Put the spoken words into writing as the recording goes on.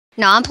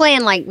No, I'm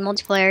playing like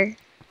multiplayer.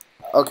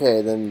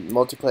 Okay, then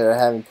multiplayer I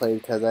haven't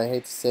played because I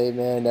hate to say,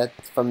 man, that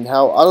from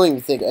how I don't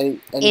even think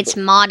It's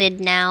anybody. modded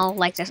now.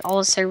 Like this, all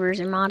the servers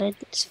are modded.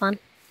 It's fun.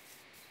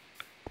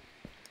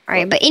 All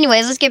right, But but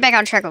anyways, let's get back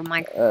on track with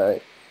Mike.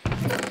 alright,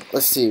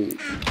 let's see.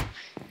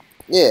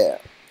 Yeah,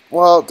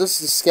 well,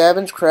 this is the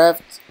Scavenge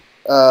Craft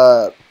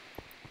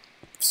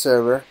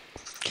server.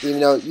 Even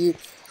though you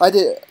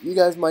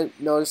guys might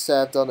notice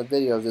that I've done a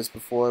video of this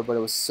before, but it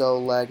was so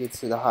laggy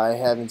to the high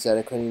heavens that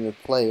I couldn't even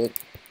play it.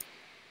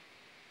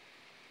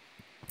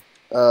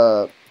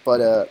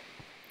 But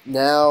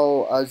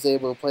now I was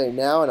able to play it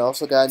now, and I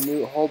also got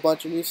a whole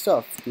bunch of new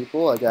stuff.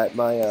 People, I got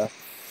I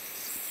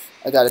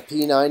got a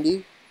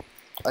P90,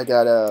 I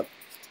got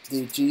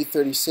the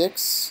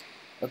G36,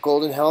 a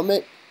golden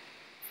helmet,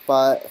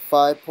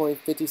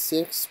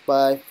 5.56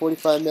 by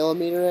 45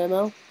 millimeter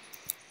ammo.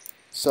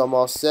 So I'm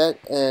all set,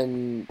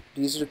 and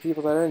these are the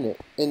people that are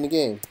in the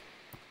game.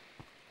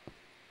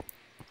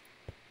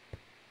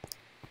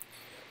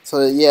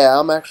 So yeah,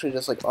 I'm actually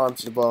just like armed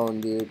to the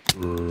bone, dude.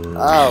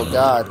 Oh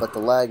god, but the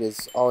lag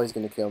is always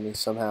gonna kill me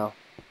somehow.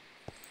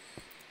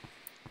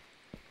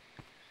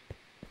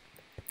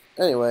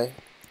 Anyway,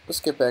 let's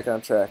get back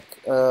on track.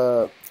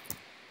 Well,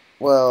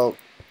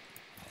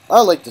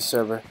 I like the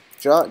server.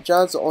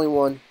 John's the only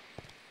one.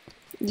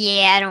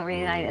 Yeah, I don't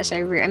really like that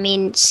server. I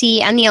mean,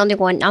 see, I'm the only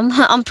one.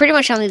 I'm pretty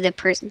much only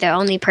the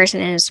only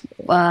person in this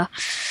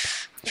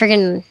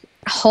freaking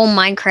whole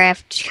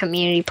Minecraft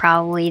community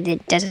probably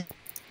that doesn't.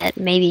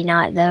 Maybe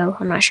not though.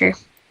 I'm not sure.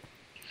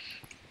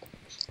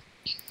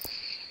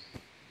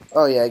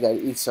 Oh yeah, I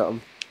gotta eat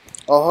something.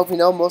 Oh, hope you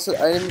know most of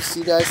the items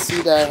you guys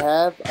see that I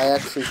have, I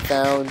actually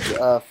found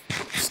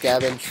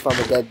scavenged from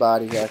a dead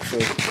body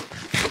actually.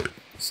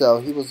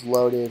 So he was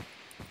loaded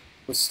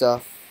with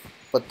stuff.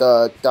 But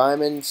the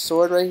diamond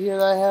sword right here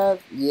that I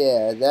have,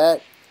 yeah,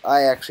 that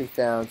I actually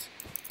found,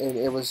 and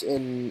it was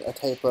in a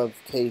type of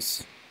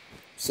case.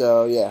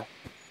 So yeah.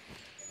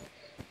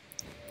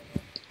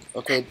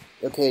 Okay,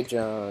 okay,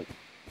 John.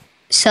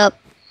 Sup?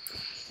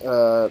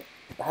 Uh,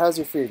 how's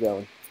your fear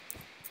going?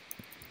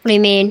 What do you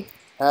mean?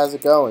 How's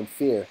it going,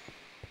 fear?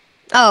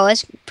 Oh,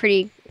 that's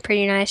pretty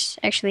nice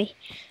actually.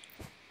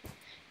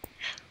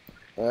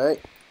 All right,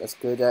 that's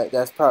good.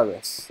 That's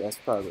progress. That's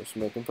progress.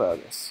 We're making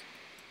progress.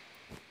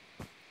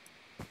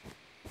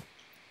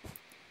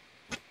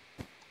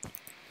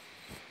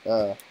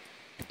 Uh,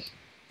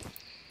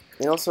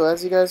 and also,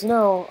 as you guys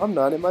know, I'm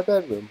not in my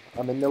bedroom.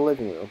 I'm in the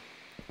living room.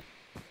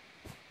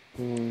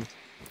 Hmm.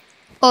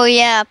 Oh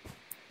yeah,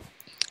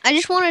 I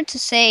just wanted to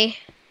say,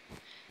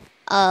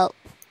 uh,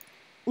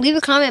 leave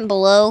a comment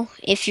below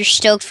if you're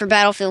stoked for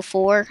Battlefield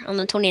 4 on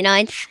the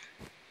 29th.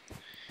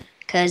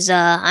 Cause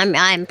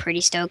I'm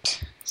pretty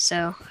stoked.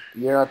 So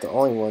You're not the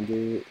only one,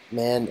 dude.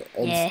 Man,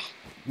 and yeah.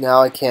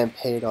 now I can't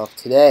pay it off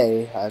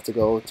today. I have to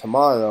go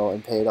tomorrow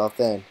and pay it off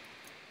then.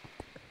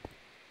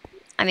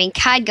 I mean,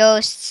 COD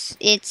Ghosts,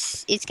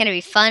 it's gonna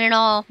be fun and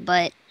all,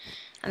 but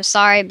I'm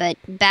sorry, but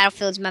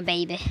Battlefield's my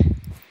baby.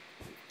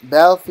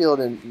 Battlefield,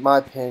 in my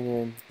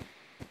opinion,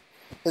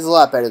 is a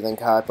lot better than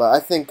COD, but I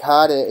think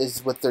COD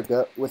is with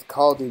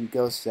Call of Duty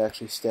Ghosts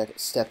actually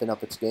stepping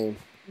up its game.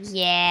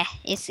 Yeah,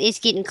 it's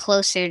getting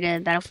closer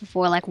to Battlefield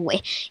 4. Like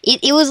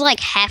it was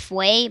like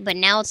halfway, but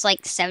now it's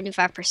like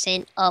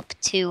 75% up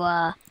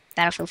to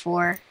Battlefield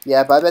 4.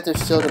 Yeah, but I bet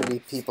there's still gonna be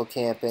people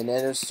camping, and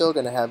they're still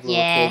gonna have little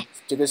Yeah,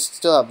 kids. They're gonna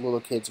still have little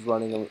kids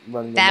running their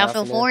mouth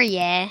Battlefield in there. 4.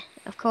 Yeah,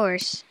 of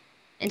course.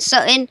 And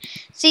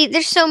see,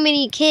 there's so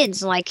many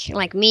kids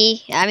like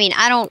me. I mean,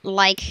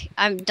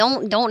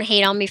 don't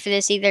hate on me for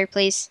this either,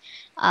 please.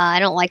 I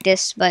don't like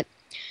this, but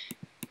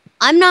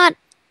I'm not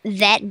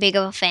that big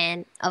of a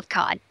fan of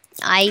COD.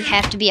 I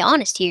have to be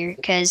honest here,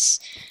 because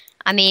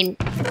I mean,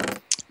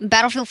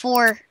 Battlefield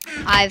 4,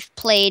 I've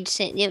played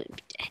since.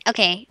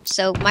 Okay,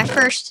 so my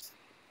first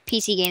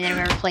PC game that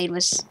I've ever played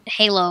was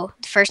Halo,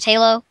 the first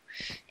Halo.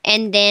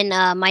 And then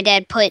my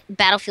dad put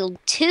Battlefield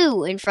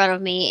 2 in front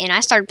of me, and I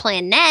started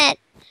playing that.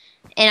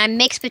 And I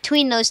mixed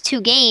between those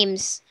two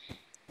games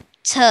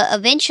to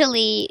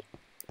eventually,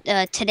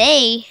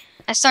 today,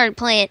 I started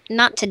playing,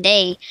 not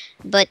today,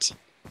 but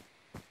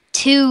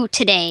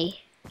today,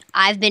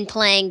 I've been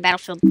playing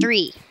Battlefield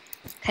 3.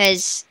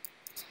 Because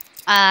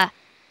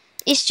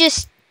it's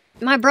just,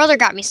 my brother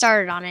got me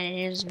started on it, and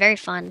it was very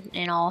fun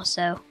and all,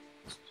 so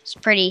it's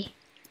pretty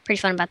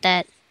fun about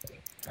that.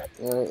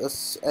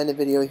 Let's end the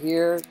video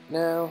here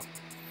now.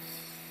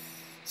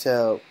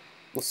 So,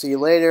 we'll see you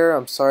later.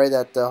 I'm sorry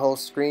that the whole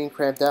screen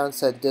cramped down and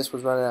said this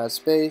was running out of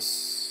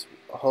space.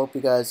 I hope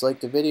you guys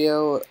liked the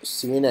video.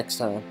 See you next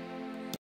time.